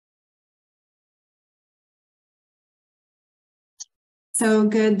So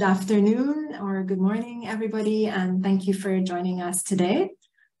good afternoon or good morning, everybody, and thank you for joining us today.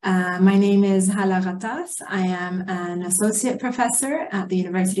 My name is Hala Ghattas. I am an associate professor at the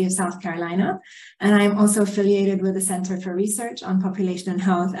University of South Carolina, and I'm also affiliated with the Center for Research on Population and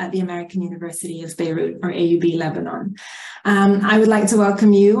Health at the American University of Beirut, or AUB, Lebanon. I would like to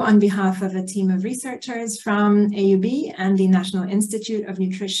welcome you on behalf of a team of researchers from AUB and the National Institute of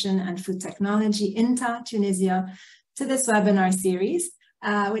Nutrition and Food Technology, INNTA, Tunisia, to this webinar series,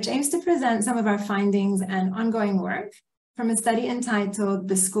 which aims to present some of our findings and ongoing work from a study entitled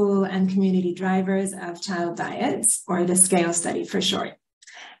The School and Community Drivers of Child Diets, or the SCALE study for short.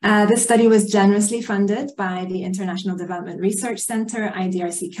 This study was generously funded by the International Development Research Center,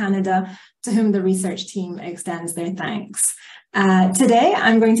 IDRC Canada, to whom the research team extends their thanks. Today,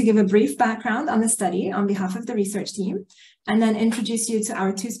 I'm going to give a brief background on the study on behalf of the research team, and then introduce you to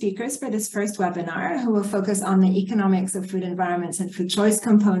our two speakers for this first webinar, who will focus on the economics of food environments and food choice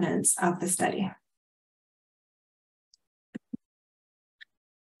components of the study.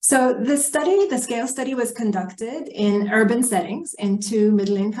 So the SCALE study, was conducted in urban settings in two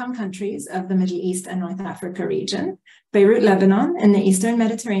middle-income countries of the Middle East and North Africa region, Beirut, Lebanon in the Eastern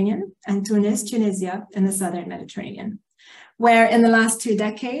Mediterranean, and Tunis, Tunisia in the Southern Mediterranean, where in the last 2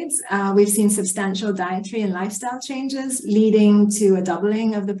 decades, we've seen substantial dietary and lifestyle changes, leading to a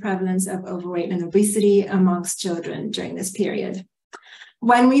doubling of the prevalence of overweight and obesity amongst children during this period.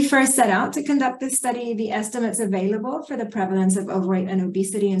 When we first set out to conduct this study, the estimates available for the prevalence of overweight and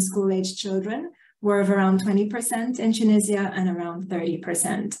obesity in school-aged children were of around 20% in Tunisia and around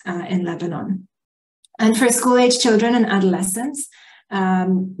 30% in Lebanon. And for school-aged children and adolescents,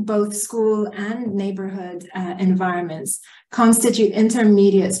 both school and neighborhood environments constitute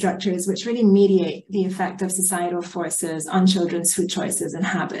intermediate structures which really mediate the effect of societal forces on children's food choices and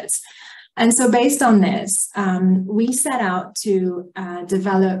habits. And so based on this, we set out to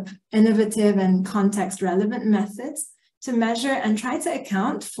develop innovative and context-relevant methods to measure and try to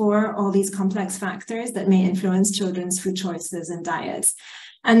account for all these complex factors that may influence children's food choices and diets,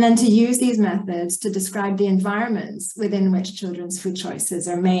 and then to use these methods to describe the environments within which children's food choices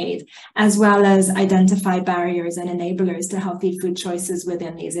are made, as well as identify barriers and enablers to healthy food choices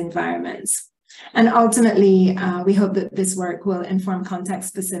within these environments. And ultimately, we hope that this work will inform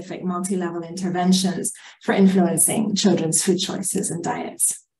context-specific multi-level interventions for influencing children's food choices and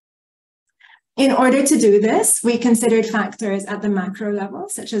diets. In order to do this, we considered factors at the macro level,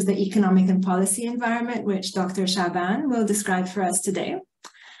 such as the economic and policy environment, which Dr. Shaban will describe for us today.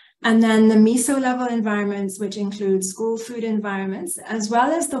 And then the meso-level environments, which include school food environments, as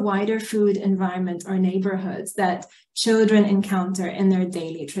well as the wider food environment or neighborhoods that children encounter in their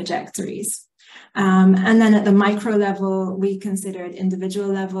daily trajectories. And then at the micro level, we considered individual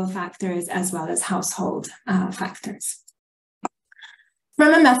level factors as well as household factors.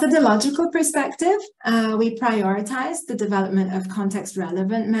 From a methodological perspective, we prioritized the development of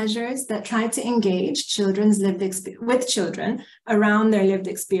context-relevant measures that try to engage children around their lived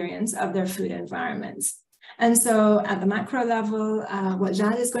experience of their food environments. And so at the macro level, what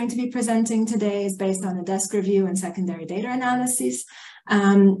Jad is going to be presenting today is based on a desk review and secondary data analysis.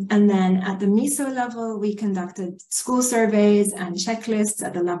 And then at the meso level, we conducted school surveys and checklists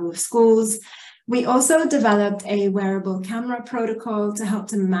at the level of schools. We also developed a wearable camera protocol to help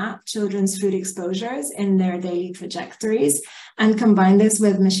to map children's food exposures in their daily trajectories and combine this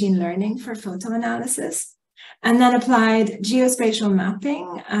with machine learning for photo analysis. And then applied geospatial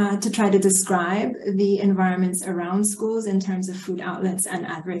mapping to try to describe the environments around schools in terms of food outlets and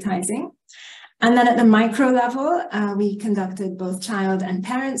advertising. And then at the micro level, we conducted both child and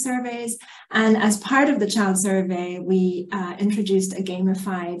parent surveys. And as part of the child survey, we introduced a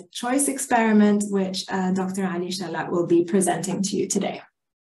gamified choice experiment, which Dr. Ali Shalat will be presenting to you today.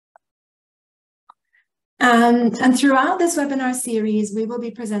 And throughout this webinar series, we will be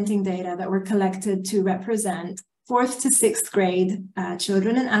presenting data that were collected to represent 4th to 6th grade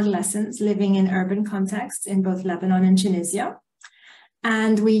children and adolescents living in urban contexts in both Lebanon and Tunisia.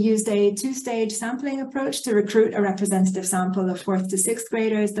 And we used a 2-stage sampling approach to recruit a representative sample of 4th to 6th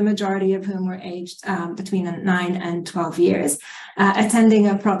graders, the majority of whom were aged between 9 and 12 years, attending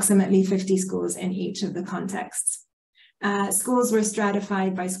approximately 50 schools in each of the contexts. Schools were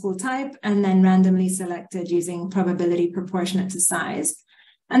stratified by school type and then randomly selected using probability proportionate to size.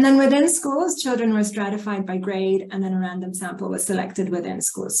 And then within schools, children were stratified by grade, and then a random sample was selected within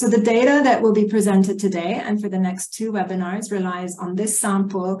schools. So the data that will be presented today and for the next 2 webinars relies on this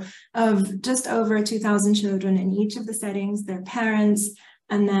sample of just over 2,000 children in each of the settings, their parents,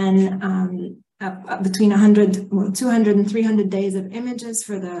 and then between 200 and 300 days of images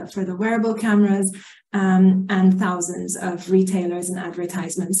for the wearable cameras, and thousands of retailers and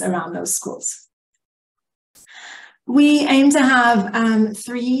advertisements around those schools. We aim to have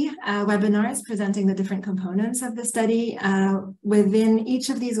 3 webinars presenting the different components of the study. Within each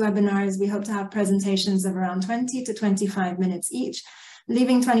of these webinars, we hope to have presentations of around 20 to 25 minutes each,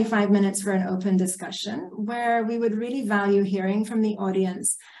 leaving 25 minutes for an open discussion, where we would really value hearing from the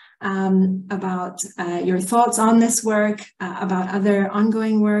audience about your thoughts on this work, about other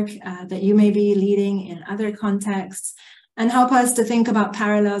ongoing work that you may be leading in other contexts, and help us to think about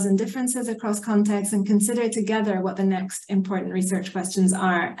parallels and differences across contexts and consider together what the next important research questions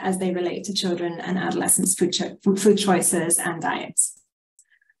are as they relate to children and adolescents' food choices and diets.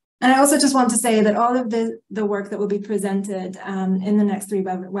 And I also just want to say that all of the work that will be presented in the next 3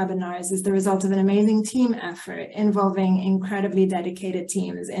 webinars is the result of an amazing team effort involving incredibly dedicated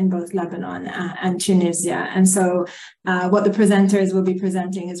teams in both Lebanon and Tunisia. And so what the presenters will be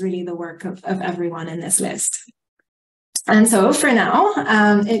presenting is really the work of everyone in this list. And so for now,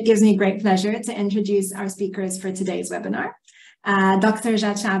 it gives me great pleasure to introduce our speakers for today's webinar. Dr.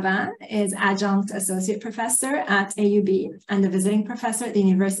 Jad Shaban is Adjunct Associate Professor at AUB and a Visiting Professor at the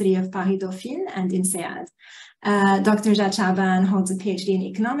University of Paris-Dauphine and INSEAD. Dr. Jad Shaban holds a PhD in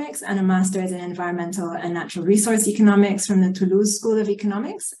Economics and a Master's in Environmental and Natural Resource Economics from the Toulouse School of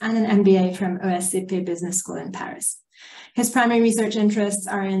Economics and an MBA from ESCP Business School in Paris. His primary research interests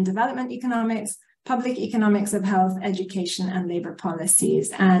are in development economics, public economics of health, education, and labor policies,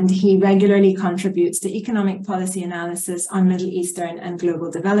 and he regularly contributes to economic policy analysis on Middle Eastern and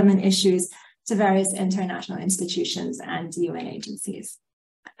global development issues to various international institutions and UN agencies.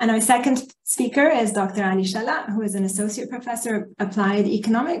 And our second speaker is Dr. Ali Shala, who is an Associate Professor of Applied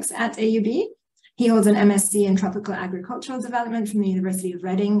Economics at AUB. He holds an MSc in Tropical Agricultural Development from the University of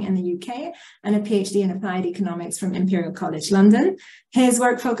Reading in the UK and a PhD in Applied Economics from Imperial College London. His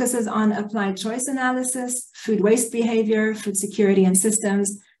work focuses on applied choice analysis, food waste behavior, food security and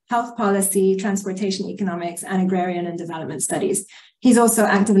systems, health policy, transportation economics, and agrarian and development studies. He's also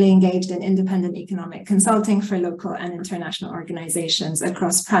actively engaged in independent economic consulting for local and international organizations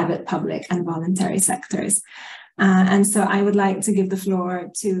across private, public, and voluntary sectors. And so I would like to give the floor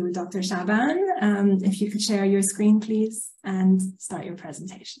to Dr. Shaban. If you could share your screen, please, and start your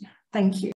presentation. Thank you.